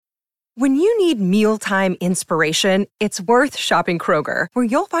When you need mealtime inspiration, it's worth shopping Kroger, where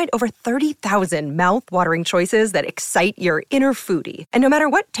you'll find over 30,000 mouth-watering choices that excite your inner foodie. And no matter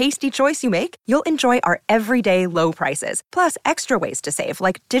what tasty choice you make, you'll enjoy our everyday low prices, plus extra ways to save,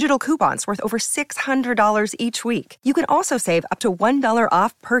 like digital coupons worth over $600 each week. You can also save up to $1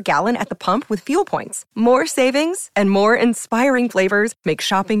 off per gallon at the pump with fuel points. More savings and more inspiring flavors make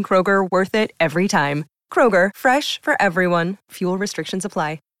shopping Kroger worth it every time. Kroger, fresh for everyone. Fuel restrictions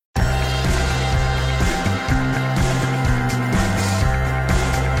apply.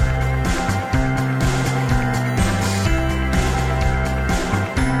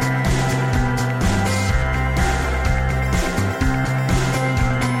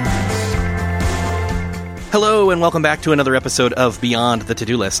 Hello, and welcome back to another episode of Beyond the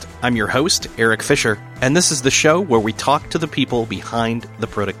To-Do List. I'm your host, Eric Fisher, and this is the show where we talk to the people behind the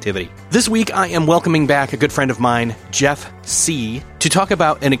productivity. This week, I am welcoming back a good friend of mine, Jeff C., to talk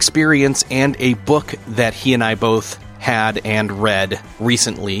about an experience and a book that he and I both had and read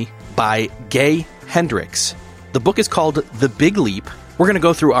recently by Gay Hendricks. The book is called The Big Leap. We're going to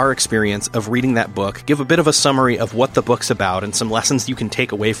go through our experience of reading that book, give a bit of a summary of what the book's about and some lessons you can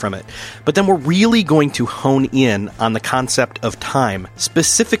take away from it. But then we're really going to hone in on the concept of time,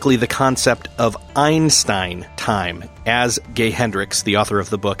 specifically the concept of Einstein time, as Gay Hendricks, the author of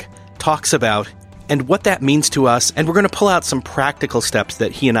the book, talks about, and what that means to us. And we're going to pull out some practical steps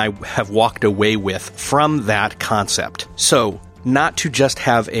that he and I have walked away with from that concept. So, not to just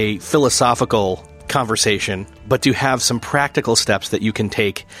have a philosophical conversation, but to have some practical steps that you can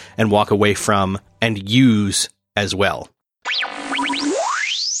take and walk away from and use as well.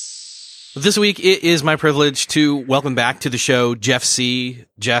 This week, it is my privilege to welcome back to the show Jeff C.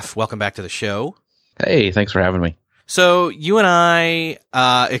 Jeff, welcome back to the show. Hey, thanks for having me. So you and I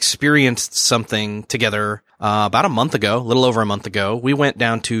experienced something together about a month ago, a little over a month ago. We went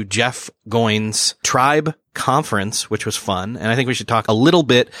down to Jeff Goins' Tribe Conference, which was fun. And I think we should talk a little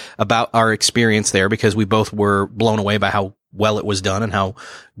bit about our experience there, because we both were blown away by how well it was done and how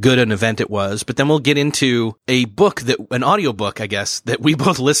good an event it was. But then we'll get into an audiobook, I guess, that we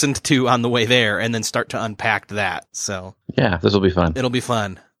both listened to on the way there, and then start to unpack that. So yeah, this will be fun. It'll be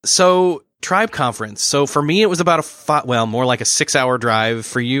fun. So Tribe Conference. So for me, it was about more like a 6-hour drive.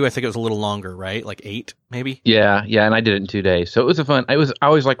 For you, I think it was a little longer, right? Like 8, maybe? Yeah, and I did it in 2 days. So it was I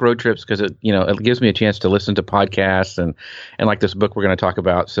always like road trips because it gives me a chance to listen to podcasts and like this book we're going to talk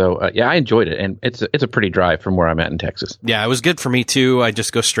about. So I enjoyed it, and it's a pretty drive from where I'm at in Texas. Yeah, it was good for me too. I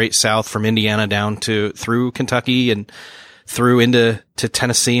just go straight south from Indiana down through Kentucky and through into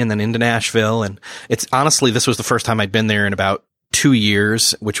Tennessee and then into Nashville. And it's honestly, this was the first time I'd been there in about 2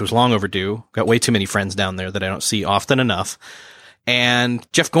 years, which was long overdue. Got way too many friends down there that I don't see often enough. And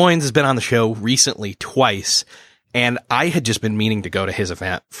Jeff Goins has been on the show recently twice, and I had just been meaning to go to his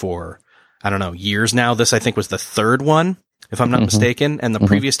event for, I don't know, years now. This, I think, was the third one, if I'm not mistaken. And the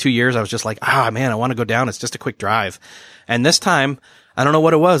previous 2 years, I was just like, man, I want to go down. It's just a quick drive. And this time, I don't know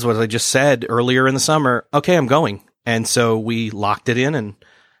what it was. What I just said earlier in the summer, okay, I'm going. And so we locked it in and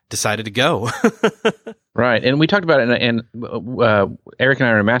decided to go. Right. And we talked about it, and Eric and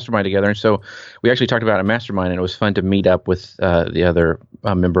I are in a mastermind together. And so we actually talked about a mastermind, and it was fun to meet up with the other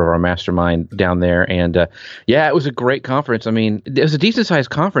member of our mastermind down there. And it was a great conference. I mean, it was a decent sized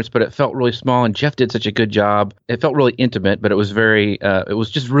conference, but it felt really small, and Jeff did such a good job. It felt really intimate, but it was it was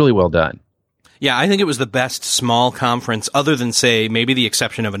just really well done. Yeah, I think it was the best small conference, other than, say, maybe the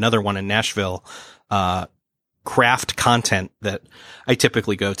exception of another one in Nashville, craft content that I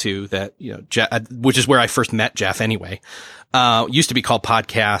typically go to, that, which is where I first met Jeff anyway. Used to be called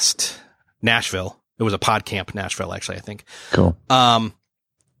Podcast Nashville. It was a PodCamp Nashville, actually, I think. Cool.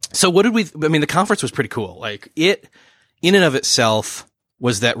 So the conference was pretty cool. Like, it, in and of itself,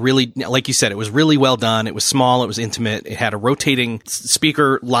 was that really, like you said, it was really well done. It was small. It was intimate. It had a rotating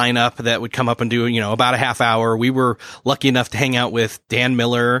speaker lineup that would come up and do, about a half hour. We were lucky enough to hang out with Dan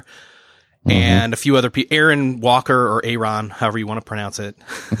Miller and a few other people, Aaron Walker or Aaron, however you want to pronounce it.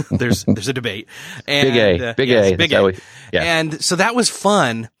 There's a debate. And, Big A. Yeah. And so that was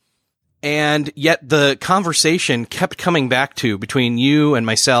fun. And yet the conversation kept coming back to, between you and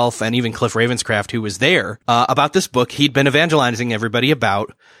myself and even Cliff Ravenscraft, who was there, about this book he'd been evangelizing everybody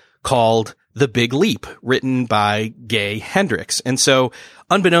about, called The Big Leap, written by Gay Hendricks. And so,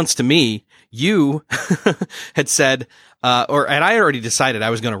 unbeknownst to me, you had said, and I already decided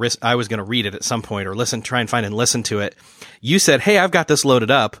I was going to read it at some point, or try and find and listen to it. You said, "Hey, I've got this loaded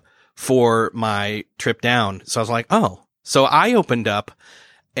up for my trip down." So I was like, "Oh." So I opened up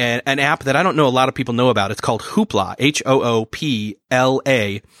an app that I don't know a lot of people know about. It's called Hoopla,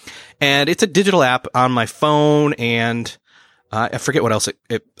 Hoopla. And it's a digital app on my phone and I forget what else.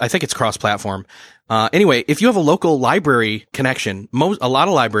 I think it's cross-platform. Anyway, if you have a local library connection, a lot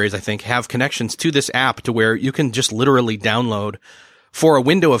of libraries, I think, have connections to this app to where you can just literally download for a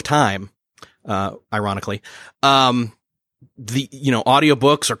window of time, ironically,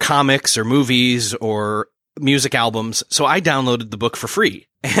 audiobooks or comics or movies or music albums. So I downloaded the book for free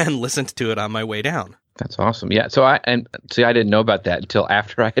and listened to it on my way down. That's awesome. Yeah. So I didn't know about that until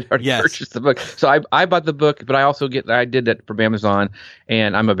after I had already purchased the book. So I bought the book, but I did that from Amazon,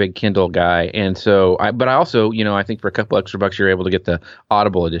 and I'm a big Kindle guy. And so but I also, I think for a couple extra bucks, you're able to get the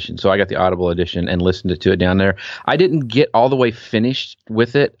Audible edition. So I got the Audible edition and listened to it down there. I didn't get all the way finished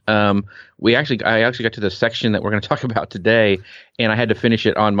with it. I actually got to the section that we're going to talk about today, and I had to finish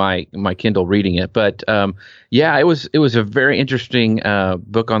it on my Kindle reading it. But it was a very interesting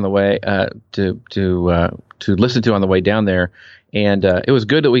book on the way to listen to on the way down there, and it was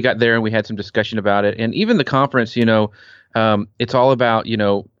good that we got there and we had some discussion about it. And even the conference, it's all about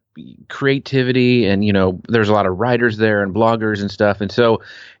creativity, and there's a lot of writers there and bloggers and stuff, and so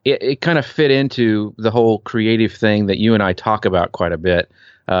it kind of fit into the whole creative thing that you and I talk about quite a bit.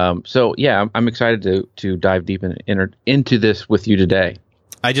 I'm excited to dive deep into this with you today.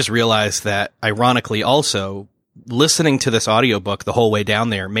 I just realized that, ironically, also listening to this audiobook the whole way down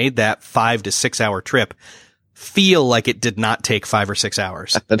there made that 5 to 6 hour trip feel like it did not take 5 or 6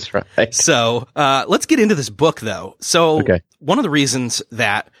 hours. That's right. So let's get into this book, though. So One of the reasons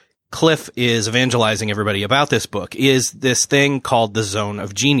that Cliff is evangelizing everybody about this book is this thing called the Zone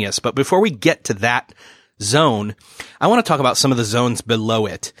of Genius. But before we get to that zone, I want to talk about some of the zones below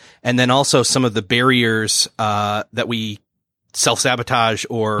it, and then also some of the barriers that we self-sabotage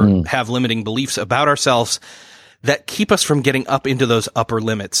or have limiting beliefs about ourselves that keep us from getting up into those upper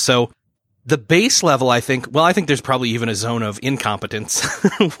limits. So the base level, I think there's probably even a zone of incompetence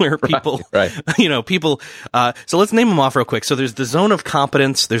where people, people, so let's name them off real quick. So there's the zone of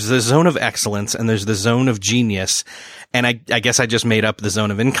competence, there's the zone of excellence, and there's the zone of genius. And I guess I just made up the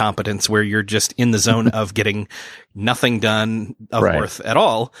zone of incompetence, where you're just in the zone of getting nothing done of worth at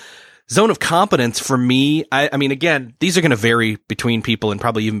all. Zone of competence for me, I mean, again, these are going to vary between people and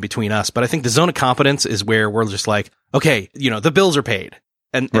probably even between us, but I think the zone of competence is where we're just like, okay, the bills are paid.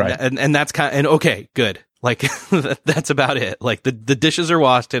 And that's okay, good. Like, that's about it. Like the dishes are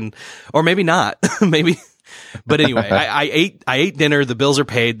washed or maybe not, maybe, but anyway, I ate dinner, the bills are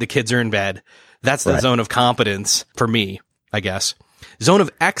paid, the kids are in bed. That's the zone of competence for me, I guess. Zone of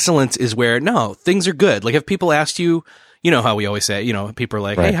excellence is where, no, things are good. Like if people asked you, how we always say, people are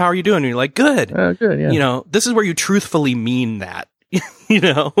like, hey, how are you doing? And you're like, good. Good, yeah. This is where you truthfully mean that,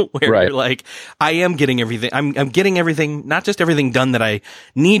 where you're like, I am getting everything. I'm getting everything, not just everything done that I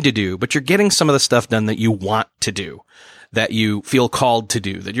need to do, but you're getting some of the stuff done that you want to do, that you feel called to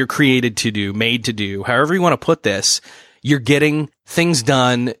do, that you're created to do, made to do, however you want to put this. You're getting things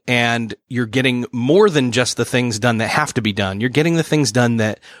done, and you're getting more than just the things done that have to be done. You're getting the things done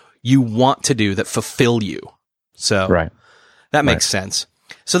that you want to do, that fulfill you. So that makes sense.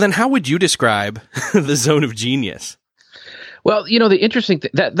 So then how would you describe the zone of genius? Well, the interesting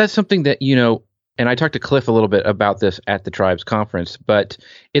thing, that's something that, and I talked to Cliff a little bit about this at the Tribes conference, but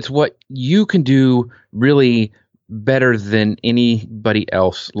it's what you can do really better than anybody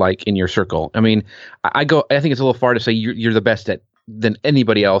else, like in your circle. I mean, I think it's a little far to say you're the best at than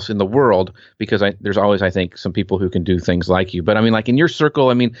anybody else in the world, because there's always, I think, some people who can do things like you. But I mean, like in your circle,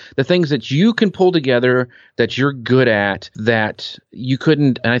 I mean, the things that you can pull together that you're good at that you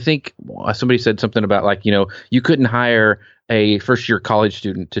couldn't, and I think somebody said something about like, you couldn't hire a first-year college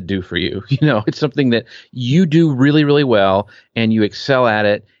student to do for you. It's something that you do really, really well, and you excel at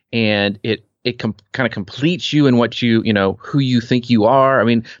it, and it kind of completes you in what who you think you are. I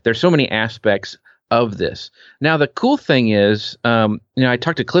mean, there's so many aspects of this. Now, the cool thing is, I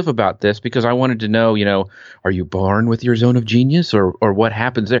talked to Cliff about this because I wanted to know, are you born with your zone of genius or what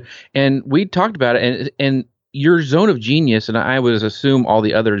happens there? And we talked about it, and your zone of genius, and I would assume all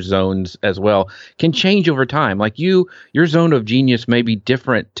the other zones as well, can change over time. Like your zone of genius may be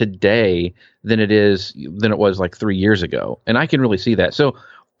different today than it was like 3 years ago. And I can really see that. So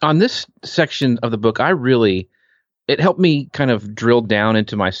on this section of the book, it helped me kind of drill down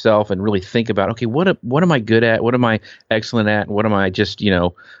into myself and really think about, okay, what am I good at? What am I excellent at? And what am I just,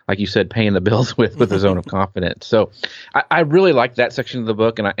 like you said, paying the bills with the zone of confidence. So I really liked that section of the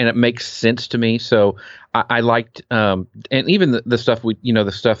book, and it makes sense to me. So I liked, and even the stuff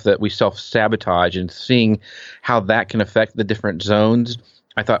the stuff that we self-sabotage and seeing how that can affect the different zones.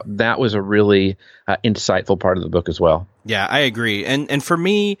 I thought that was a really insightful part of the book as well. Yeah, I agree. And for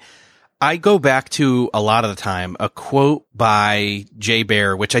me, I go back to a lot of the time a quote by Jay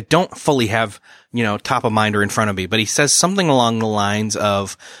Baer, which I don't fully have, top of mind or in front of me, but he says something along the lines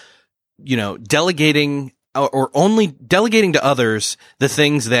of, delegating or only delegating to others the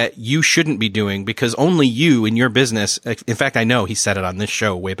things that you shouldn't be doing because only you in your business. In fact, I know he said it on this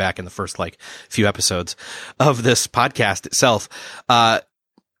show way back in the first few episodes of this podcast itself,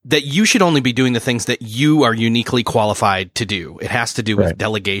 that you should only be doing the things that you are uniquely qualified to do. It has to do with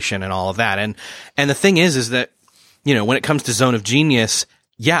delegation and all of that. And the thing is that, when it comes to Zone of Genius,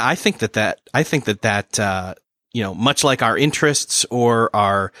 yeah, I think that, much like our interests or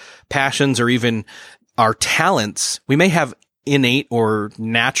our passions or even our talents, we may have innate or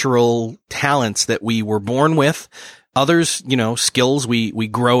natural talents that we were born with. Others, skills we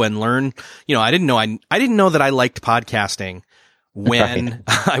grow and learn. I didn't know that I liked podcasting when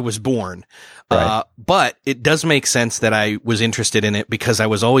I was born. Right. But it does make sense that I was interested in it because I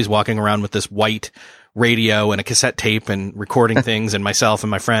was always walking around with this white radio and a cassette tape and recording things and myself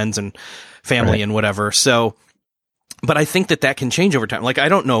and my friends and family and whatever. So, but I think that can change over time. Like, I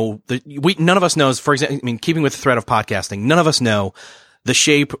don't know none of us knows, for example, keeping with the thread of podcasting, none of us know the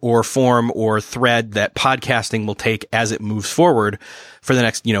shape or form or thread that podcasting will take as it moves forward for the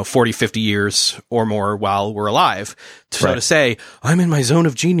next, 40, 50 years or more while we're alive. So to say, I'm in my zone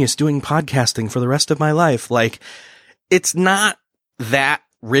of genius doing podcasting for the rest of my life, like, it's not that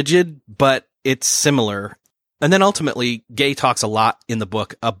rigid, but it's similar. And then ultimately, Gay talks a lot in the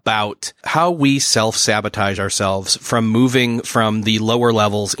book about how we self-sabotage ourselves from moving from the lower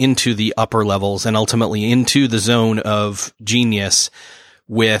levels into the upper levels and ultimately into the zone of genius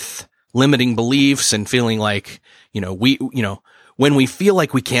with limiting beliefs and feeling like, when we feel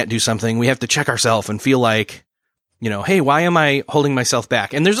like we can't do something, we have to check ourselves and feel like, hey, why am I holding myself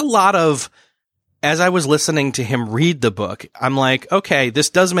back? And there's a lot of, as I was listening to him read the book, I'm like, okay, this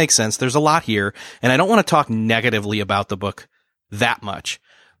does make sense. There's a lot here. And I don't want to talk negatively about the book that much,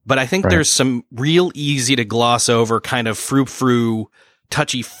 but I think there's some real easy to gloss over kind of frou-frou,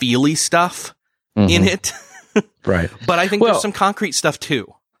 touchy-feely stuff in it. Right. But I think there's some concrete stuff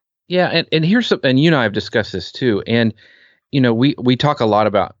too. Yeah. And here's some, and I've discussed this too. And, we talk a lot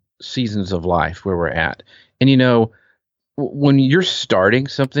about seasons of life where we're at. And, when you're starting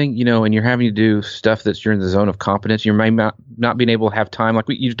something, and you're having to do stuff that's you're in the zone of competence, you may not being able to have time. Like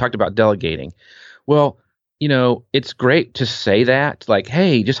you talked about delegating. Well, it's great to say that, like,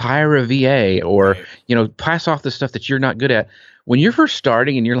 hey, just hire a VA or, pass off the stuff that you're not good at. When you're first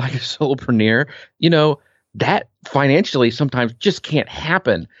starting and you're like a solopreneur, that financially sometimes just can't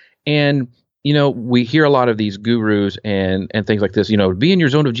happen. And, we hear a lot of these gurus and things like this, be in your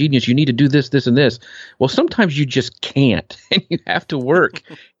zone of genius. You need to do this, this, and this. Well, sometimes you just can't, and you have to work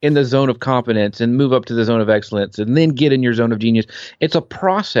in the zone of competence and move up to the zone of excellence and then get in your zone of genius. It's a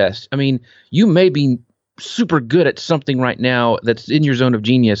process. I mean, you may be super good at something right now that's in your zone of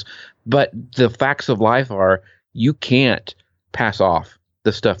genius, but the facts of life are you can't pass off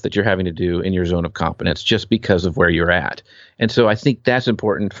the stuff that you're having to do in your zone of competence just because of where you're at. And so I think that's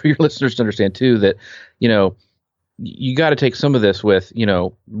important for your listeners to understand too, that, you got to take some of this with,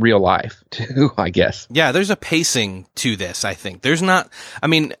 real life too, I guess. Yeah, there's a pacing to this, I think. There's not,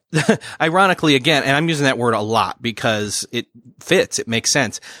 ironically, again, and I'm using that word a lot because it fits, it makes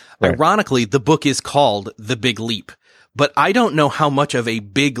sense. Right. Ironically, the book is called The Big Leap. But I don't know how much of a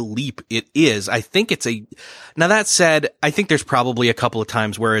big leap it is. I think now that said, I think there's probably a couple of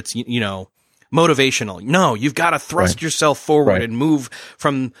times where it's, motivational. No, you've got to thrust yourself forward and move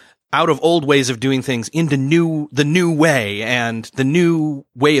from out of old ways of doing things into the new way and the new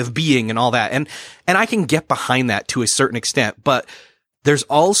way of being and all that. And I can get behind that to a certain extent, but there's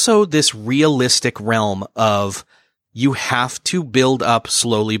also this realistic realm of you have to build up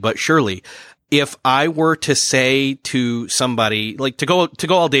slowly but surely. If I were to say to somebody, like to go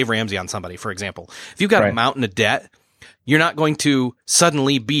all Dave Ramsey on somebody, for example, if you've got a mountain of debt, you're not going to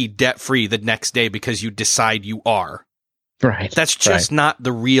suddenly be debt free the next day because you decide you are. Right. That's just not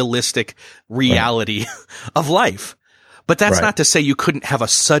the realistic reality of life. But that's not to say you couldn't have a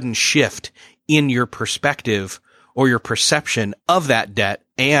sudden shift in your perspective or your perception of that debt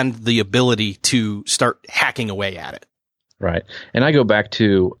and the ability to start hacking away at it. Right. And I point back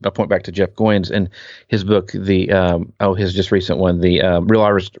to Jeff Goins and his book, his just recent one,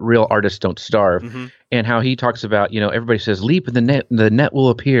 Real Artists Don't Starve, and how he talks about, everybody says leap in the net will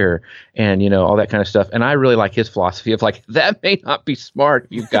appear and, all that kind of stuff. And I really like his philosophy of like, that may not be smart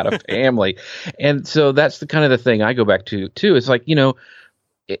if you've got a family. And so that's the kind of the thing I go back to too. It's like,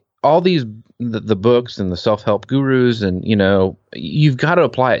 all these, the books and the self-help gurus and, you've got to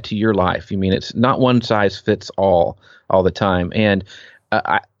apply it to your life. I mean, it's not one size fits all the time. And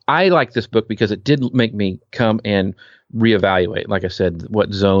I like this book because it did make me come and reevaluate, like I said,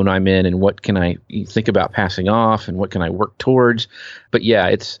 what zone I'm in and what can I think about passing off and what can I work towards. But yeah,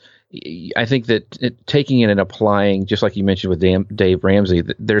 I think that taking it and applying, just like you mentioned with Dave Ramsey,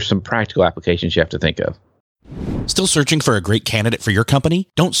 there's some practical applications you have to think of. Still searching for a great candidate for your company?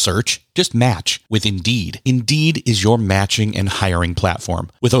 Don't search, just match with Indeed. Indeed is your matching and hiring platform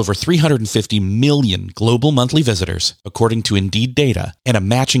with over 350 million global monthly visitors, according to Indeed data, and a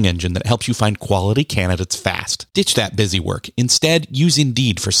matching engine that helps you find quality candidates fast. Ditch that busy work. Instead, use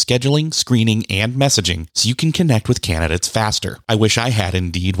Indeed for scheduling, screening, and messaging so you can connect with candidates faster. I wish I had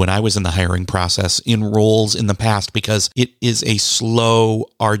Indeed when I was in the hiring process in roles in the past because it is a slow,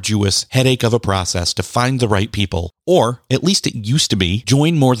 arduous headache of a process to find the right people, or at least it used to be.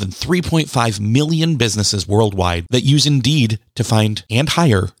 Join more than 3.5 million businesses worldwide that use Indeed to find and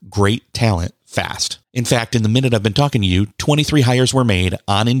hire great talent fast. In fact, in the minute I've been talking to you, 23 hires were made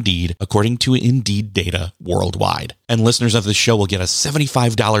on Indeed, according to Indeed data worldwide. And listeners of this show will get a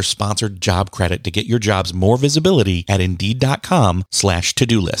 $75 sponsored job credit to get your jobs more visibility at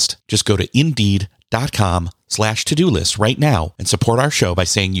Indeed.com/to-do list. Just go to Indeed.com/to-do list right now and support our show by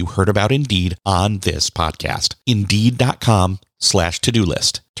saying you heard about Indeed on this podcast. Indeed.com/to-do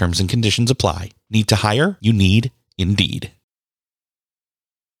list. Terms and conditions apply. Need to hire? You need Indeed.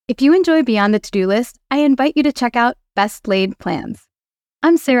 If you enjoy Beyond the To-Do List, I invite you to check out Best Laid Plans.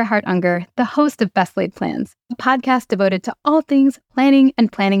 I'm Sarah Hart Unger, the host of Best Laid Plans, a podcast devoted to all things planning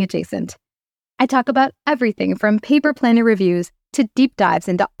and planning adjacent. I talk about everything from paper planner reviews to deep dives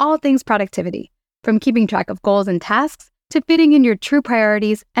into all things productivity, from keeping track of goals and tasks to fitting in your true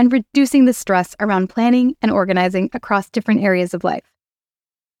priorities and reducing the stress around planning and organizing across different areas of life.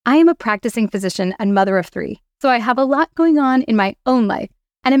 I am a practicing physician and mother of 3, so I have a lot going on in my own life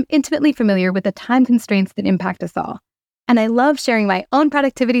and am intimately familiar with the time constraints that impact us all. And I love sharing my own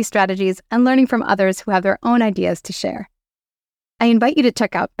productivity strategies and learning from others who have their own ideas to share. I invite you to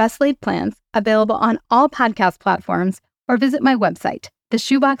check out Best Laid Plans, available on all podcast platforms, or visit my website,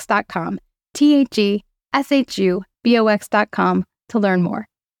 theshoebox.com, THESHUBOX.com, to learn more.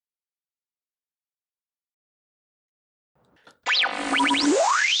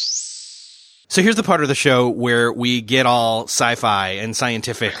 So here's the part of the show where we get all sci-fi and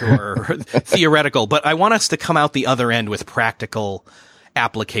scientific or theoretical, but I want us to come out the other end with practical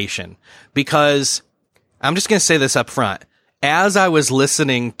application, because I'm just going to say this up front. As I was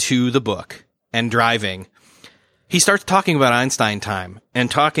listening to the book and driving, he starts talking about Einstein time and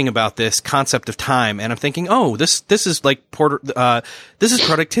talking about this concept of time. And I'm thinking, oh, this is like this is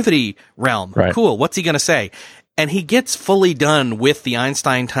productivity realm. Right. Cool. What's he going to say? And he gets fully done with the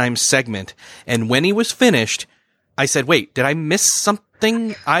Einstein time segment. And when he was finished, I said, wait, did I miss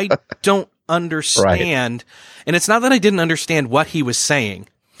something? I don't understand. Right. And it's not that I didn't understand what he was saying.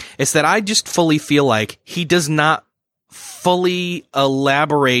 It's that I just fully feel like he does not fully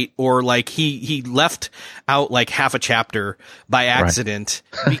elaborate, or like he left out like half a chapter by accident.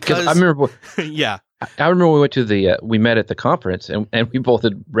 Right. Because I remember, yeah. I remember we went to we met at the conference and we both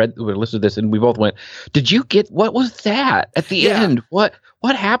had listened to this and we both went, did you get, what was that at the end? What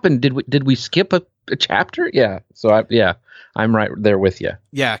happened? Did we skip a chapter? Yeah. So I'm right there with you.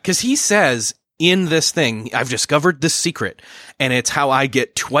 Yeah. 'Cause he says in this thing, I've discovered this secret and it's how I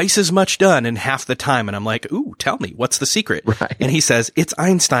get twice as much done in half the time. And I'm like, ooh, tell me, what's the secret? Right. And he says, it's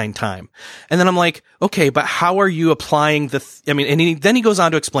Einstein time. And then I'm like, okay, but how are you applying then he goes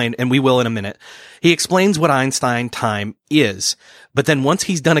on to explain, and we will in a minute. He explains what Einstein time is. But then once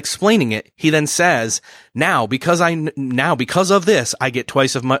he's done explaining it, he then says, now because of this, I get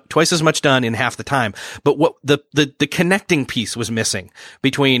twice as much done in half the time. But what the connecting piece was missing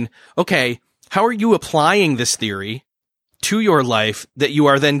between, okay, how are you applying this theory to your life that you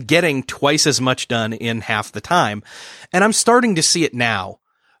are then getting twice as much done in half the time? And I'm starting to see it now,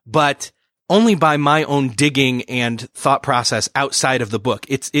 but only by my own digging and thought process outside of the book.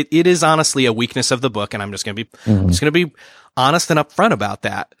 It is honestly a weakness of the book, and I'm just going to be honest and upfront about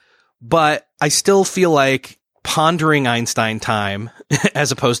that. But I still feel like pondering Einstein time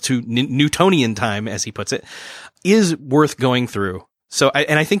as opposed to Newtonian time, as he puts it, is worth going through. So,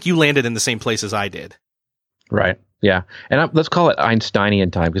 I think you landed in the same place as I did. Right. Yeah. And let's call it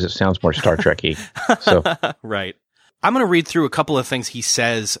Einsteinian time because it sounds more Star Trek-y. So. Right. I'm going to read through a couple of things he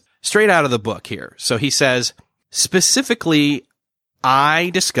says straight out of the book here. So he says, specifically, I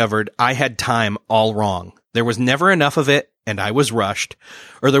discovered I had time all wrong. There was never enough of it and I was rushed,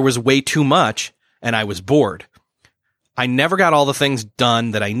 or there was way too much and I was bored. I never got all the things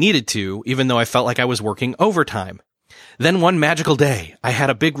done that I needed to, even though I felt like I was working overtime. Then one magical day, I had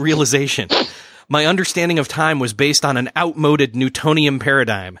a big realization. My understanding of time was based on an outmoded Newtonian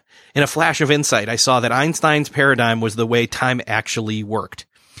paradigm. In a flash of insight, I saw that Einstein's paradigm was the way time actually worked.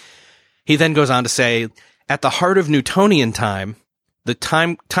 He then goes on to say, at the heart of Newtonian time, the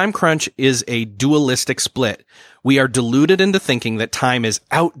time crunch is a dualistic split. We are deluded into thinking that time is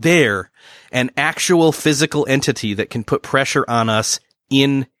out there, an actual physical entity that can put pressure on us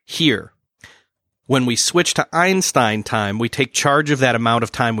in here. When we switch to Einstein time, we take charge of that amount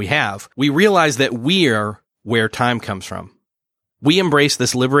of time we have. We realize that we're where time comes from. We embrace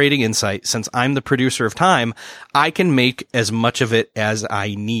this liberating insight. Since I'm the producer of time, I can make as much of it as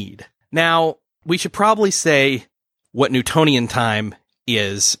I need. Now, we should probably say what Newtonian time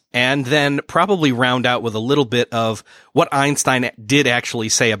is, and then probably round out with a little bit of what Einstein did actually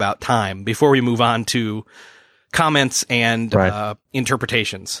say about time before we move on to comments and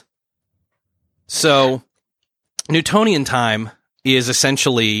interpretations. So, Newtonian time is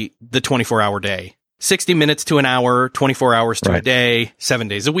essentially the 24-hour day. 60 minutes to an hour, 24 hours to a day, 7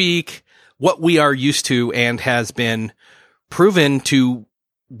 days a week. What we are used to and has been proven to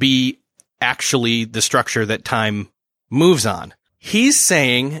be actually the structure that time moves on. He's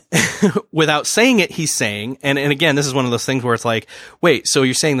saying, without saying it, he's saying, and again, this is one of those things where it's like, wait, so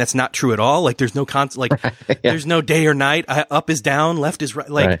you're saying that's not true at all? Like, there's no there's no day or night, up is down, left is right.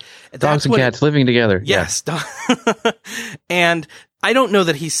 Like, dogs and cats living together. Yes. Yeah. And I don't know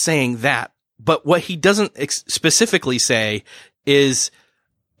that he's saying that, but what he doesn't specifically say is,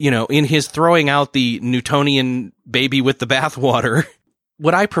 in his throwing out the Newtonian baby with the bathwater,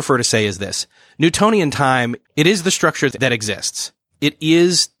 what I prefer to say is this. Newtonian time, it is the structure that exists. It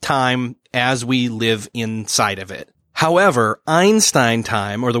is time as we live inside of it. However, Einstein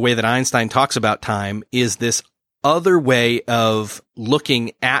time, or the way that Einstein talks about time, is this other way of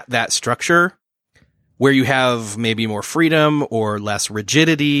looking at that structure where you have maybe more freedom or less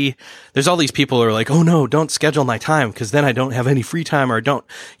rigidity. There's all these people who are like, oh no, don't schedule my time because then I don't have any free time, or don't,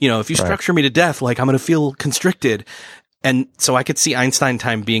 if you structure me to death, like I'm going to feel constricted. And so I could see Einstein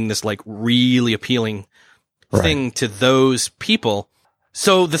time being this like really appealing thing to those people.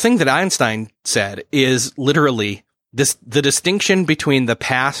 So the thing that Einstein said is literally the distinction between the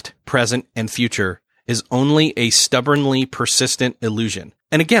past, present, and future is only a stubbornly persistent illusion.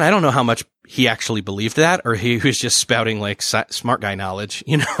 And again, I don't know how much he actually believed that, or he was just spouting like smart guy knowledge,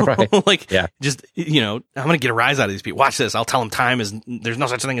 just, I'm going to get a rise out of these people. Watch this. I'll tell them there's no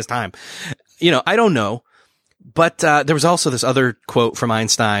such thing as time. I don't know. But there was also this other quote from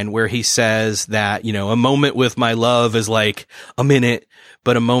Einstein where he says that, a moment with my love is like a minute,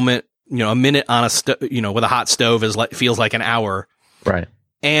 but a moment, a minute on with a hot stove feels like an hour. Right.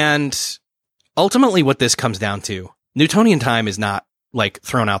 And ultimately what this comes down to, Newtonian time is not like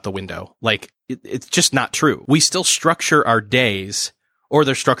thrown out the window. Like it's just not true. We still structure our days, or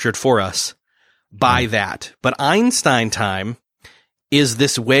they're structured for us by that. But Einstein time is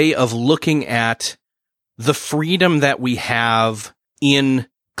this way of looking at the freedom that we have in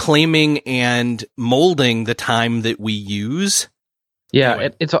claiming and molding the time that we use. Yeah,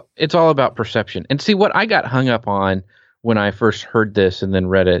 anyway. It's all about perception. And see, what I got hung up on when I first heard this and then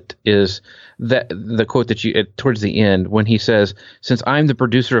read it is that the quote that towards the end, when he says, since I'm the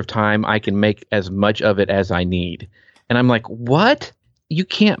producer of time, I can make as much of it as I need. And I'm like, what? You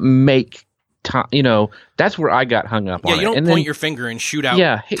can't make time, that's where I got hung up on it. Yeah, you don't point your finger and shoot out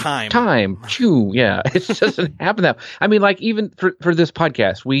time. Time. Chew. Yeah. It doesn't happen that. I mean, like even for this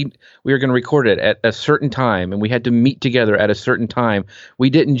podcast, we were going to record it at a certain time and we had to meet together at a certain time. I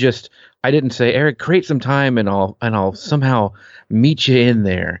didn't say, Eric, create some time and I'll somehow meet you in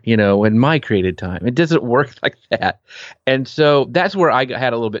there, in my created time. It doesn't work like that. And so that's where I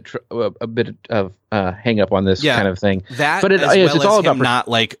had a bit of hang up on this kind of thing. But it's all about not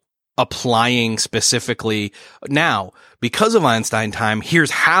like applying specifically now because of Einstein time.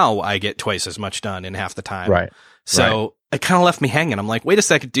 Here's how I get twice as much done in half the time. Right. So it kind of left me hanging. I'm like, wait a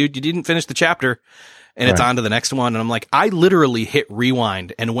second, dude, you didn't finish the chapter. And it's on to the next one. And I'm like, I literally hit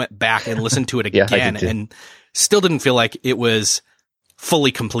rewind and went back and listened to it again and still didn't feel like it was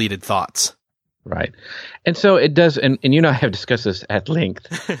fully completed thoughts. Right. And so it does. And you and I have discussed this at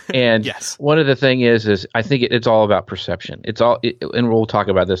length. And yes. One of the thing is I think it's all about perception. And we'll talk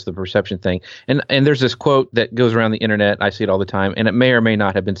about this, the perception thing. And there's this quote that goes around the internet. I see it all the time. And it may or may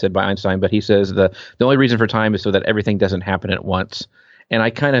not have been said by Einstein, but he says the only reason for time is so that everything doesn't happen at once. And I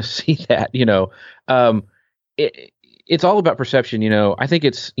kind of see that, it's all about perception. I think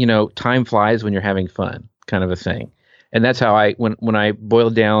it's, time flies when you're having fun kind of a thing. And that's how when I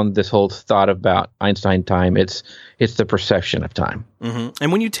boiled down this whole thought about Einstein time, it's the perception of time. Mm-hmm.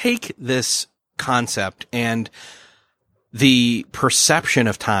 And when you take this concept and the perception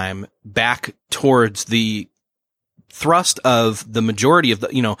of time back towards the thrust of the majority of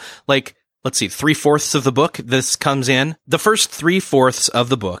the, like, let's see, 3/4 of the book, this comes in. The first 3/4 of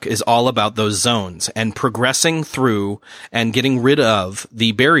the book is all about those zones and progressing through and getting rid of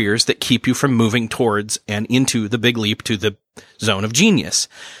the barriers that keep you from moving towards and into the big leap to the zone of genius.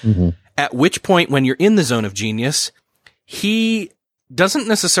 Mm-hmm. At which point, when you're in the zone of genius, he doesn't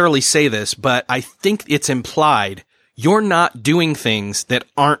necessarily say this, but I think it's implied. You're not doing things that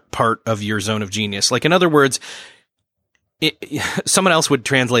aren't part of your zone of genius. Like, in other words, someone else would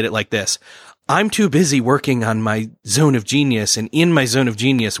translate it like this. I'm too busy working on my zone of genius, and in my zone of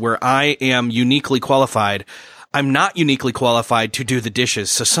genius where I am uniquely qualified, I'm not uniquely qualified to do the dishes,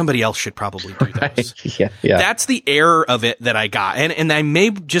 so somebody else should probably do those. Yeah. That's the error of it that I got. And I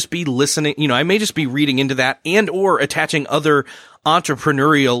may just be listening, I may just be reading into that and or attaching other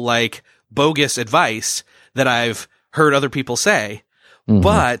entrepreneurial, like, bogus advice that I've heard other people say. Mm-hmm.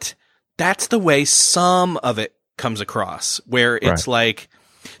 But that's the way some of it comes across, where it's like,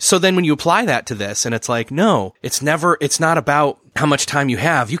 so then when you apply that to this, and it's like, no, it's not about how much time you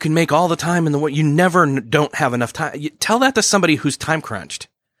have. You can make all the time in the world. You never don't have enough time. Tell that to somebody who's time crunched.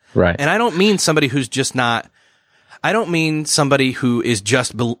 Right. And I don't mean somebody who's just not, I don't mean somebody who is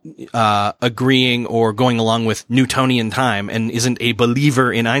just agreeing or going along with Newtonian time and isn't a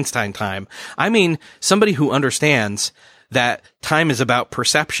believer in Einstein time. I mean somebody who understands that time is about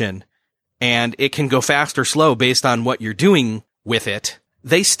perception, and it can go fast or slow based on what you're doing with it.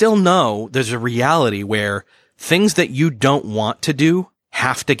 They still know there's a reality where things that you don't want to do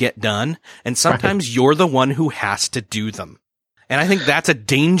have to get done, and sometimes you're the one who has to do them. And I think that's a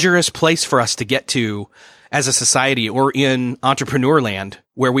dangerous place for us to get to as a society or in entrepreneur land,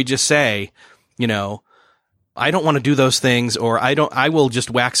 where we just say, I don't want to do those things, or I will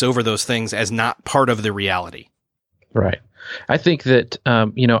just wax over those things as not part of the reality. Right. I think that,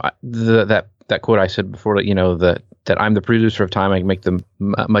 that quote I said before, that I'm the producer of time, I can make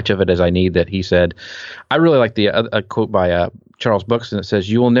much of it as I need, that he said. I really like a quote by Charles Buxton that says,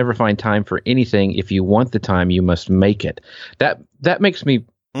 "You will never find time for anything. If you want the time, you must make it." That makes me,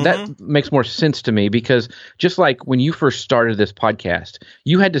 that makes more sense to me, because just like when you first started this podcast,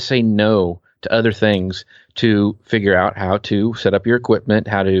 you had to say no to other things to figure out how to set up your equipment,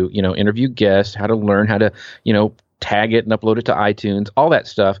 how to, interview guests, how to learn how to, tag it and upload it to iTunes, all that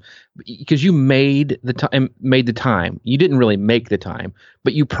stuff, because you made the time. You didn't really make the time,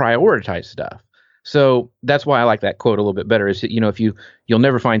 but you prioritize stuff. So that's why I like that quote a little bit better, is that, you'll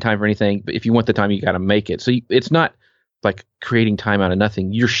never find time for anything, but if you want the time, you got to make it. So it's not like creating time out of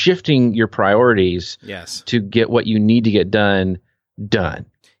nothing. You're shifting your priorities to get what you need to get done.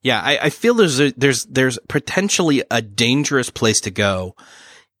 Yeah. I feel there's potentially a dangerous place to go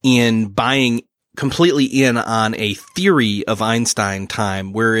in buying completely in on a theory of Einstein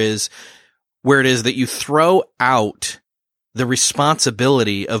time, where it is that you throw out the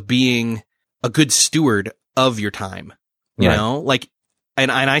responsibility of being a good steward of your time, like, and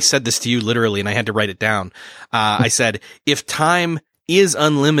I said this to you literally, and I had to write it down. I said, if time is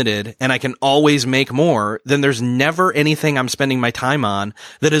unlimited and I can always make more, then there's never anything I'm spending my time on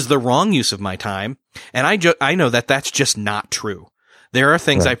that is the wrong use of my time. And I know that that's just not true. There are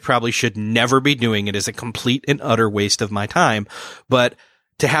things I probably should never be doing. It is a complete and utter waste of my time. But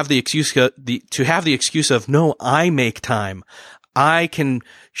to have the excuse of, no, I make time. I can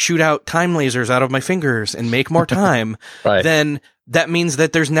shoot out time lasers out of my fingers and make more time. Then that means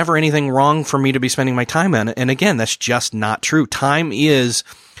that there's never anything wrong for me to be spending my time on it. And again, that's just not true. Time is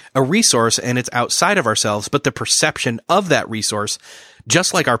a resource, and it's outside of ourselves, but the perception of that resource,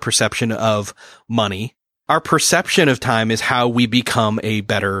 just like our perception of money, our perception of time is how we become a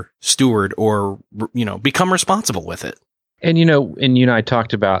better steward, or, become responsible with it. And, and you and I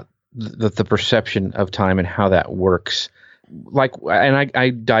talked about the perception of time and how that works. Like, and I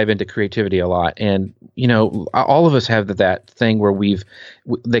dive into creativity a lot, and, all of us have that thing where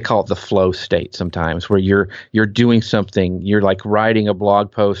they call it the flow state sometimes, where you're doing something, you're like writing a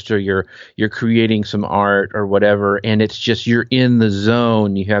blog post, or you're creating some art or whatever, and it's just, you're in the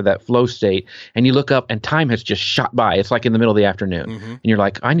zone, you have that flow state, and you look up and time has just shot by. It's like in the middle of the afternoon, and you're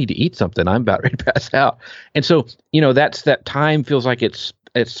like, I need to eat something, I'm about ready to pass out. And so, that time feels like it's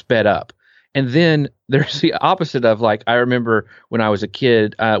sped up. And then there's the opposite of, like, I remember when I was a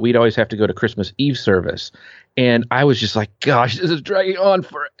kid, we'd always have to go to Christmas Eve service. And I was just like, gosh, this is dragging on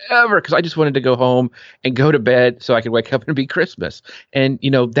forever, because I just wanted to go home and go to bed so I could wake up and be Christmas. And,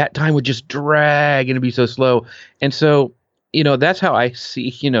 that time would just drag and it'd be so slow. And so, that's how I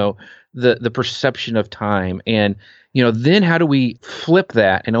see, the perception of time. And, then how do we flip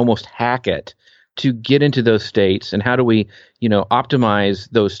that and almost hack it to get into those states, and how do we, optimize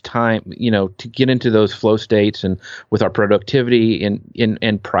those time, to get into those flow states, and with our productivity and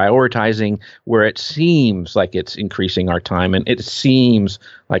prioritizing where it seems like it's increasing our time and it seems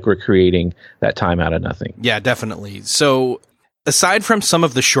like we're creating that time out of nothing. Yeah, definitely. So aside from some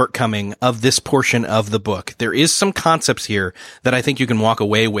of the shortcoming of this portion of the book, there is some concepts here that I think you can walk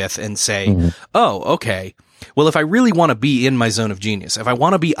away with and say, oh, okay. Well, if I really want to be in my zone of genius, if I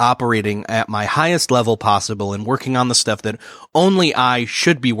want to be operating at my highest level possible and working on the stuff that only I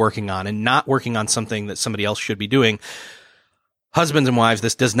should be working on and not working on something that somebody else should be doing, husbands and wives,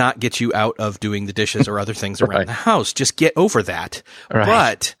 this does not get you out of doing the dishes or other things around the house. Just get over that. Right.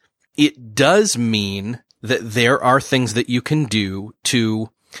 But it does mean that there are things that you can do to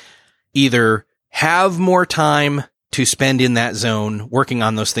either have more time to spend in that zone, working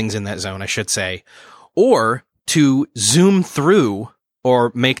on those things in that zone, I should say, or to zoom through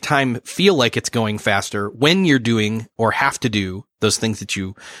or make time feel like it's going faster when you're doing or have to do those things that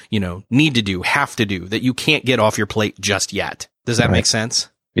you need to do, have to do, that you can't get off your plate just yet. Does that make sense?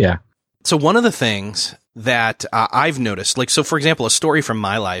 Yeah. So one of the things that I've noticed, so for example, a story from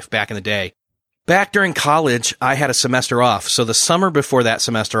my life back in the day, back during college, I had a semester off. So the summer before that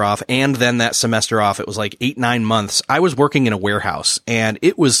semester off and then that semester off, it was like 8-9 months. I was working in a warehouse and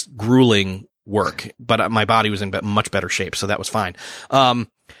it was grueling work, but my body was in much better shape. So that was fine.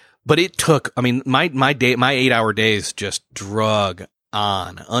 But it took, my 8-hour days just drug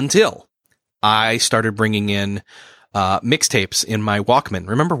on until I started bringing in mixtapes in my Walkman.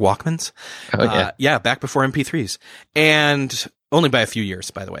 Remember Walkmans? Oh, yeah. Yeah, back before MP3s, and only by a few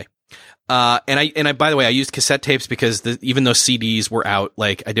years, by the way. And I, by the way, I used cassette tapes because even though CDs were out,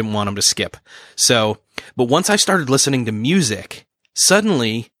 I didn't want them to skip. So, but once I started listening to music,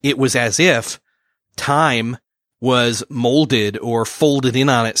 suddenly it was as if time was molded or folded in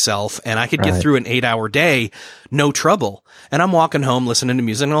on itself, and I could get through an 8-hour day, no trouble. And I'm walking home listening to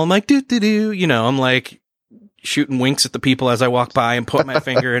music, and I'm like, I'm like shooting winks at the people as I walk by and put my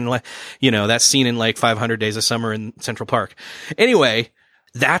finger in, that scene in 500 Days of Summer in Central Park. Anyway,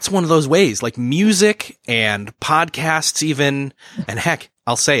 that's one of those ways, music and podcasts even, and heck,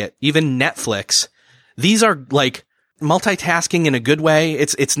 I'll say it, even Netflix. These are multitasking in a good way.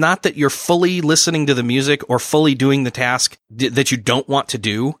 It's not that you're fully listening to the music or fully doing the task that you don't want to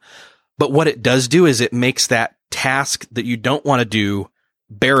do. But what it does do is it makes that task that you don't want to do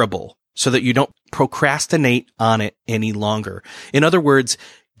bearable so that you don't procrastinate on it any longer. In other words,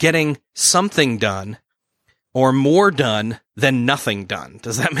 getting something done or more done than nothing done.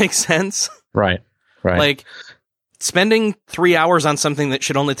 Does that make sense? Right. Spending 3 hours on something that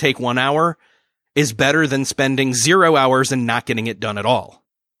should only take 1 hour is better than spending 0 hours and not getting it done at all.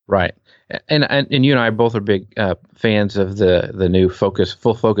 Right. And you and I both are big fans of the new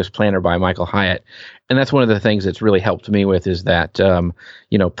Full Focus Planner by Michael Hyatt. And that's one of the things that's really helped me with is that,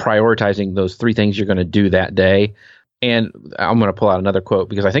 prioritizing those 3 things you're going to do that day. And I'm going to pull out another quote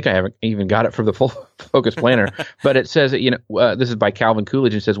because I think I haven't even got it from the Full Focus Planner, but it says that, this is by Calvin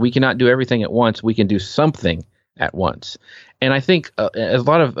Coolidge. It says, we cannot do everything at once. We can do something at once. And I think a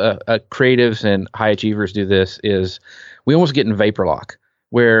lot of creatives and high achievers do this is we almost get in vapor lock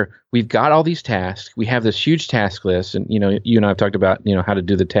where we've got all these tasks. We have this huge task list, and, you and I have talked about, how to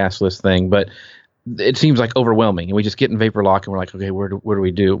do the task list thing, but it seems like overwhelming, and we just get in vapor lock and we're like, okay, what do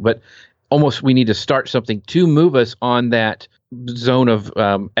we do? But almost we need to start something to move us on that zone of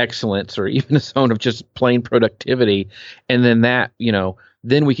excellence, or even a zone of just plain productivity. And then that,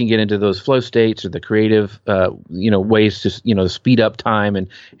 then we can get into those flow states or the creative, ways to, speed up time.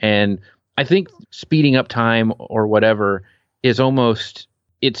 And I think speeding up time or whatever is almost,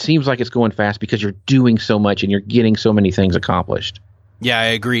 it seems like it's going fast because you're doing so much and you're getting so many things accomplished. Yeah, I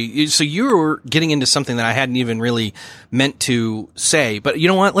agree. So you were getting into something that I hadn't even really meant to say, but you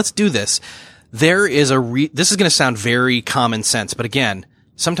know what? Let's do this. There is this is going to sound very common sense, but again,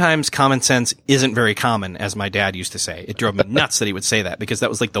 sometimes common sense isn't very common, as my dad used to say. It drove me nuts that he would say that because that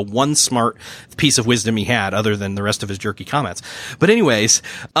was the one smart piece of wisdom he had other than the rest of his jerky comments. But anyways,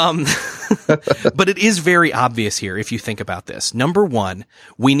 but it is very obvious here if you think about this. Number one,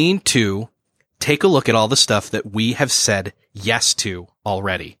 we need to take a look at all the stuff that we have said yes to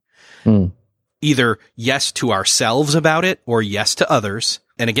already. Either yes to ourselves about it or yes to others.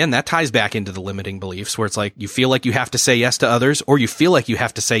 And again, that ties back into the limiting beliefs where it's you feel like you have to say yes to others or you feel like you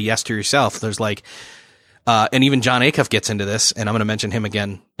have to say yes to yourself. There's and even John Acuff gets into this, and I'm going to mention him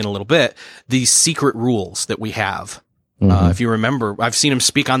again in a little bit, these secret rules that we have. If you remember, I've seen him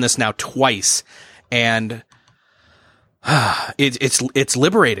speak on this now twice, and it's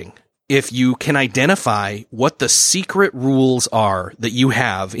liberating. if you can identify what the secret rules are that you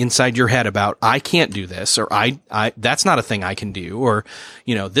have inside your head about, I can't do this, or I that's not a thing I can do, or,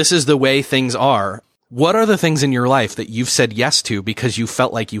 this is the way things are. What are the things in your life that you've said yes to because you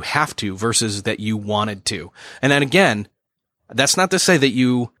felt like you have to versus that you wanted to? And then again, that's not to say that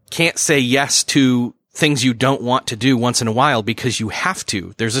you can't say yes to things you don't want to do once in a while because you have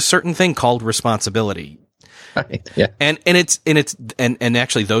to. There's a certain thing called responsibility. Right. Yeah. And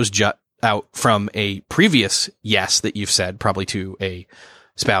actually those jut out from a previous yes that you've said, probably to a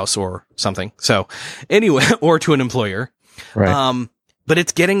spouse or something. So anyway, or to an employer. Right. But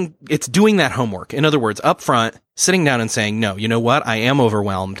it's doing that homework. In other words, up front, sitting down and saying, no, you know what? I am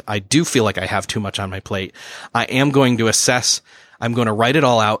overwhelmed. I do feel like I have too much on my plate. I am going to assess. I'm going to write it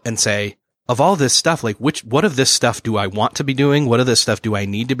all out and say, of all this stuff, like what of this stuff do I want to be doing? What of this stuff do I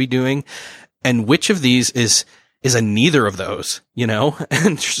need to be doing? And which of these is a neither of those,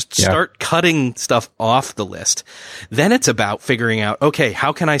 and just start cutting stuff off the list. Then it's about figuring out, okay,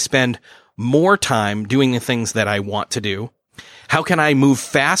 how can I spend more time doing the things that I want to do? How can I move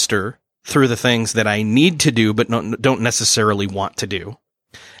faster through the things that I need to do, but don't necessarily want to do?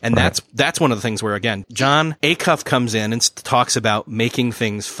 And that's one of the things where, again, Jon Acuff comes in and talks about making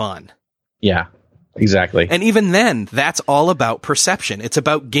things fun. Yeah, exactly. And even then, that's all about perception. It's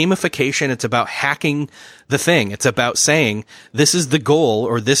about gamification. It's about hacking the thing. It's about saying, this is the goal,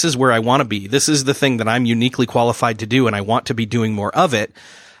 or this is where I want to be. This is the thing that I'm uniquely qualified to do, and I want to be doing more of it.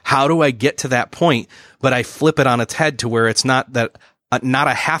 How do I get to that point? But I flip it on its head to where it's not that, not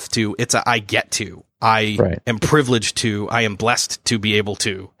a have to, it's a I get to. I am privileged to, I am blessed to be able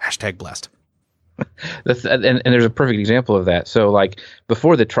to, #blessed. And there's a perfect example of that. So like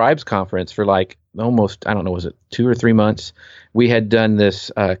before the Tribes conference for like almost, I don't know, was it 2 or 3 months? We had done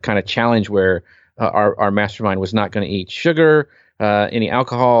this kind of challenge where our mastermind was not going to eat sugar, any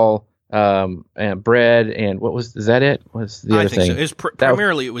alcohol, and bread, and is that it? What's the other thing? So. It was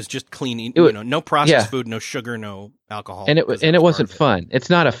primarily it was just clean eating, no processed food, no sugar, no alcohol. And it wasn't fun. It's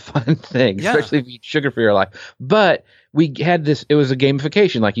not a fun thing, especially if you eat sugar for your life. But we had this, it was a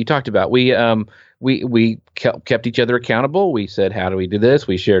gamification like you talked about. We kept each other accountable. We said, how do we do this?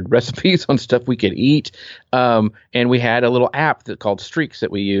 We shared recipes on stuff we could eat. And we had a little app called Streaks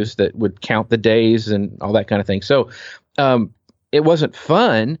that we used that would count the days and all that kind of thing. So it wasn't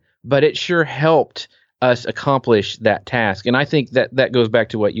fun, but it sure helped us accomplish that task. And I think that goes back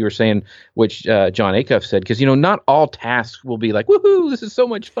to what you were saying, which Jon Acuff said, because, not all tasks will be like, woohoo, this is so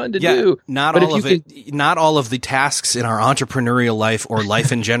much fun to do. Not all of the tasks in our entrepreneurial life or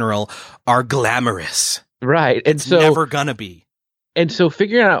life in general are glamorous. Right. It's never going to be. And so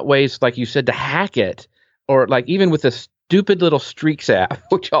figuring out ways, like you said, to hack it, or like even with the stupid little Streaks app,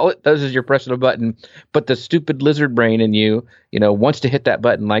 which all it does is you're pressing a button, but the stupid lizard brain in you, wants to hit that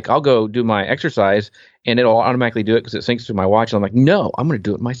button. Like I'll go do my exercise and it'll automatically do it because it syncs to my watch. And I'm like, no, I'm going to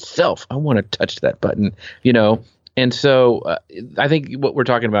do it myself. I want to touch that button, And so I think what we're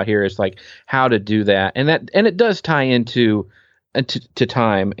talking about here is like how to do that. And it does tie into to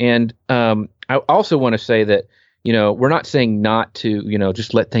time. And I also want to say that, we're not saying not to,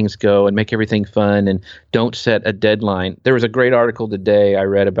 just let things go and make everything fun and don't set a deadline. There was a great article today I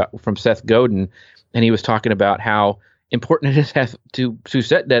read from Seth Godin, and he was talking about how important it is to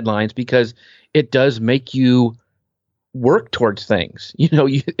set deadlines because it does make you work towards things.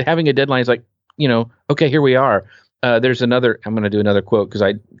 Having a deadline is like, okay, here we are. There's another, I'm going to do another quote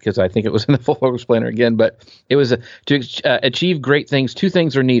because I think it was in the Full Focus Planner again, but it was to achieve great things, 2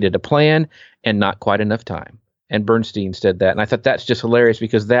 things are needed: a plan and not quite enough time. And Bernstein said that. And I thought that's just hilarious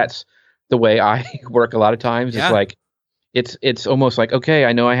because that's the way I work a lot of times. Yeah. It's like, it's almost like, okay,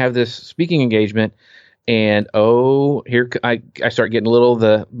 I know I have this speaking engagement and here I start getting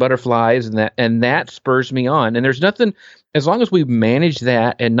the butterflies and that spurs me on. And there's nothing, as long as we manage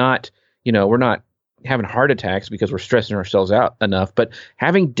that and not, we're not having heart attacks because we're stressing ourselves out enough, but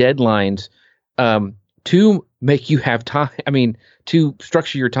having deadlines to make you have time, to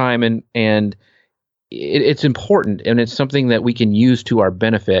structure your time and it's important, and it's something that we can use to our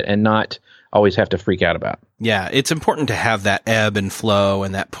benefit and not always have to freak out about. Yeah, it's important to have that ebb and flow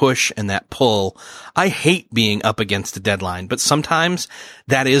and that push and that pull. I hate being up against a deadline, but sometimes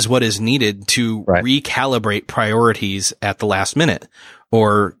that is what is needed to recalibrate priorities at the last minute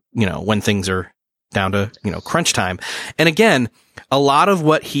or, when things are down to, crunch time. And again, a lot of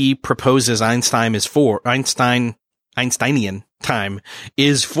what he proposes Einsteinian time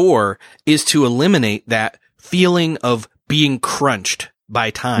is to eliminate that feeling of being crunched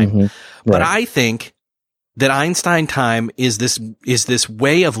by time. Mm-hmm. Right. But I think that Einstein time is this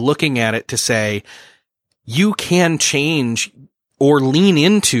way of looking at it to say you can change or lean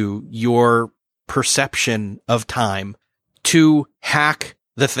into your perception of time to hack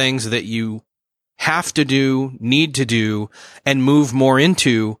the things that you have to do, need to do, and move more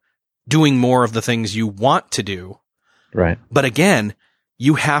into doing more of the things you want to do. Right. But again,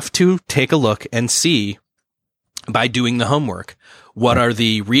 you have to take a look and see, by doing the homework, what are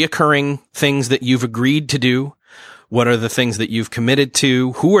the reoccurring things that you've agreed to do? What are the things that you've committed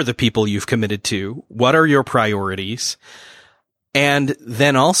to? Who are the people you've committed to? What are your priorities? And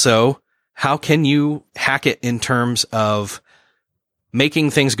then also, how can you hack it in terms of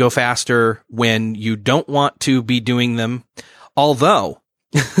making things go faster when you don't want to be doing them? Although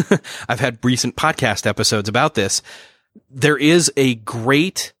I've had recent podcast episodes about this, there is a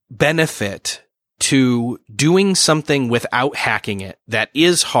great benefit to doing something without hacking it that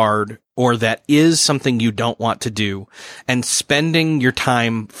is hard or that is something you don't want to do, and spending your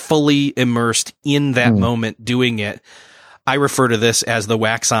time fully immersed in that moment doing it. I refer to this as the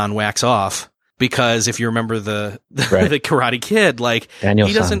wax on, wax off, because if you remember the Karate Kid, like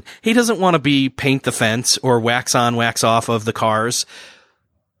he doesn't want to be paint the fence or wax on, wax off of the cars.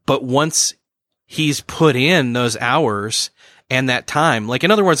 But once he's put in those hours and that time, like,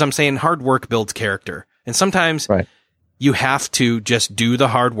 in other words, I'm saying hard work builds character. And sometimes you have to just do the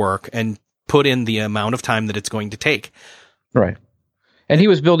hard work and put in the amount of time that it's going to take. Right. And he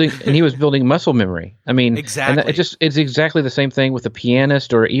was building muscle memory. I mean, exactly. And it's exactly the same thing with a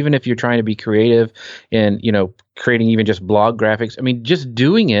pianist, or even if you're trying to be creative and, creating even just blog graphics. I mean, just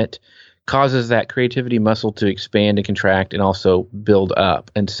doing it causes that creativity muscle to expand and contract and also build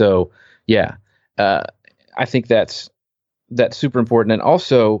up. And so, I think that's super important. And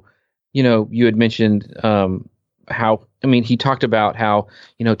also, you had mentioned he talked about how,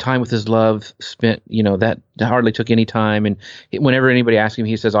 time with his love spent, that hardly took any time. And whenever anybody asked him,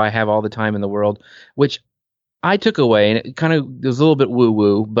 he says, I have all the time in the world, which I took away. And it kind of was a little bit woo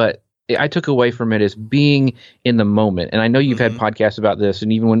woo, but I took away from it as being in the moment. And I know you've had podcasts about this,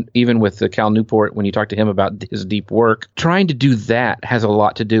 and even with Cal Newport, when you talk to him about his deep work, trying to do that has a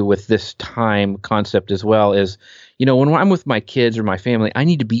lot to do with this time concept as well. As when I'm with my kids or my family, I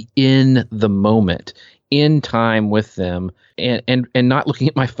need to be in the moment, in time with them, and not looking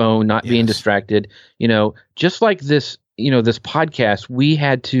at my phone, not being distracted. Just like this, this podcast, we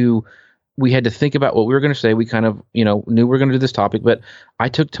had to think about what we were going to say. We kind of, knew we were going to do this topic, but I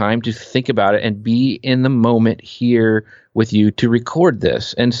took time to think about it and be in the moment here with you to record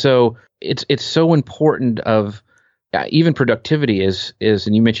this. And so it's so important of even productivity is,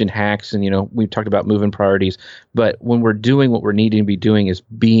 and you mentioned hacks, and, we've talked about moving priorities, but when we're doing what we're needing to be doing is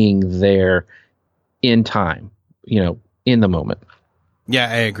being there in time, in the moment. Yeah,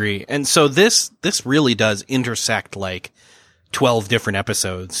 I agree. And so this really does intersect like 12 different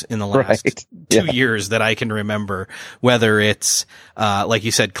episodes in the last 2 years that I can remember, whether it's, like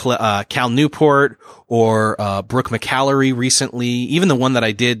you said, Cal Newport or, Brooke McAllery recently, even the one that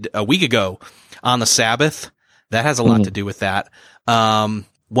I did a week ago on the Sabbath, that has a lot to do with that. One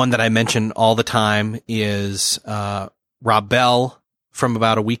that I mention all the time is, Rob Bell from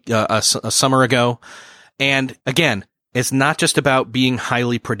about a summer ago. And again, it's not just about being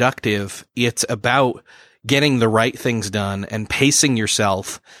highly productive. It's about getting the right things done and pacing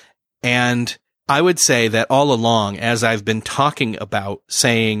yourself. And I would say that all along, as I've been talking about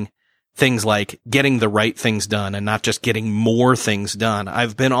saying things like getting the right things done and not just getting more things done,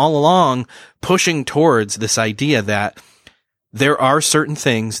 I've been all along pushing towards this idea that there are certain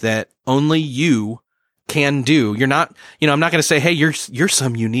things that only you can do. You're not, I'm not going to say, hey, you're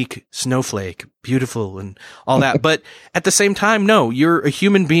some unique snowflake, beautiful and all that. But at the same time, no, you're a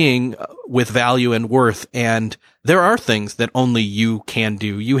human being with value and worth. And there are things that only you can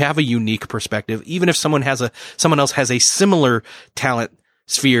do. You have a unique perspective. Even if someone else has a similar talent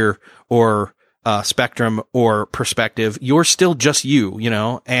sphere or, spectrum or perspective, you're still just you,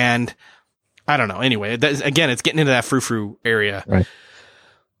 and I don't know. Anyway, again, it's getting into that frou-frou area. Right.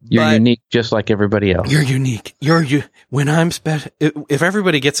 You're unique just like everybody else. You're unique. When I'm special, if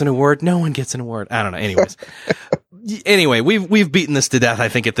everybody gets an award, no one gets an award. I don't know. Anyways. Anyway, we've beaten this to death, I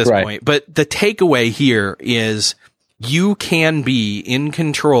think, at this point. But the takeaway here is you can be in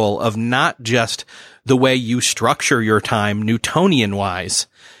control of not just the way you structure your time Newtonian wise.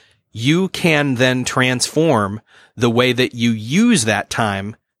 You can then transform the way that you use that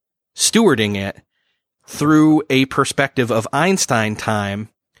time, stewarding it through a perspective of Einstein time,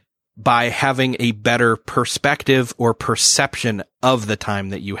 by having a better perspective or perception of the time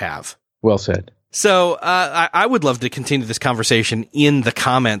that you have. Well said. So, I would love to continue this conversation in the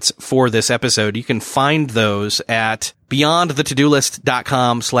comments for this episode. You can find those at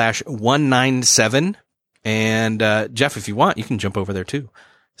beyondthetodolist.com/197. And Jeff, if you want, you can jump over there too.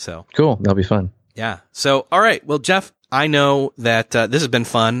 So cool. That'll be fun. Yeah. So, all right. Well, Jeff, I know that this has been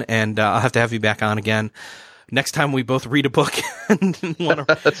fun, and I'll have to have you back on again next time we both read a book and want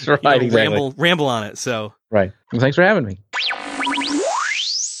to That's right, exactly. ramble on it. So right. Well, thanks for having me.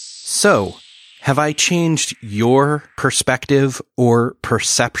 So, have I changed your perspective or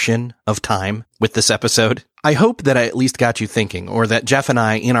perception of time with this episode? I hope that I at least got you thinking, or that Jeff and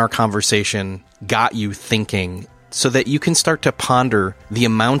I in our conversation got you thinking, so that you can start to ponder the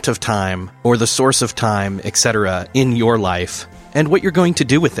amount of time or the source of time, etc., in your life and what you're going to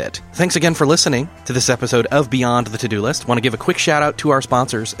do with it. Thanks again for listening to this episode of Beyond the To-Do List. Want to give a quick shout out to our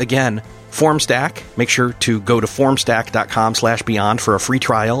sponsors. Again, FormStack. Make sure to go to formstack.com/beyond for a free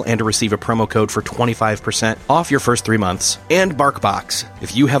trial and to receive a promo code for 25% off your first 3 months. And BarkBox.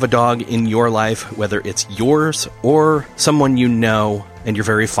 If you have a dog in your life, whether it's yours or someone you know and you're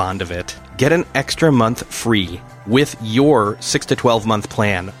very fond of it, get an extra month free with your 6 to 12 month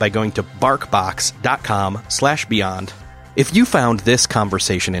plan by going to barkbox.com/beyond. If you found this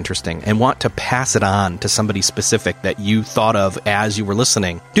conversation interesting and want to pass it on to somebody specific that you thought of as you were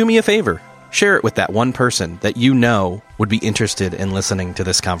listening, do me a favor. Share it with that one person that you know would be interested in listening to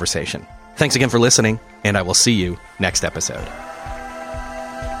this conversation. Thanks again for listening, and I will see you next episode.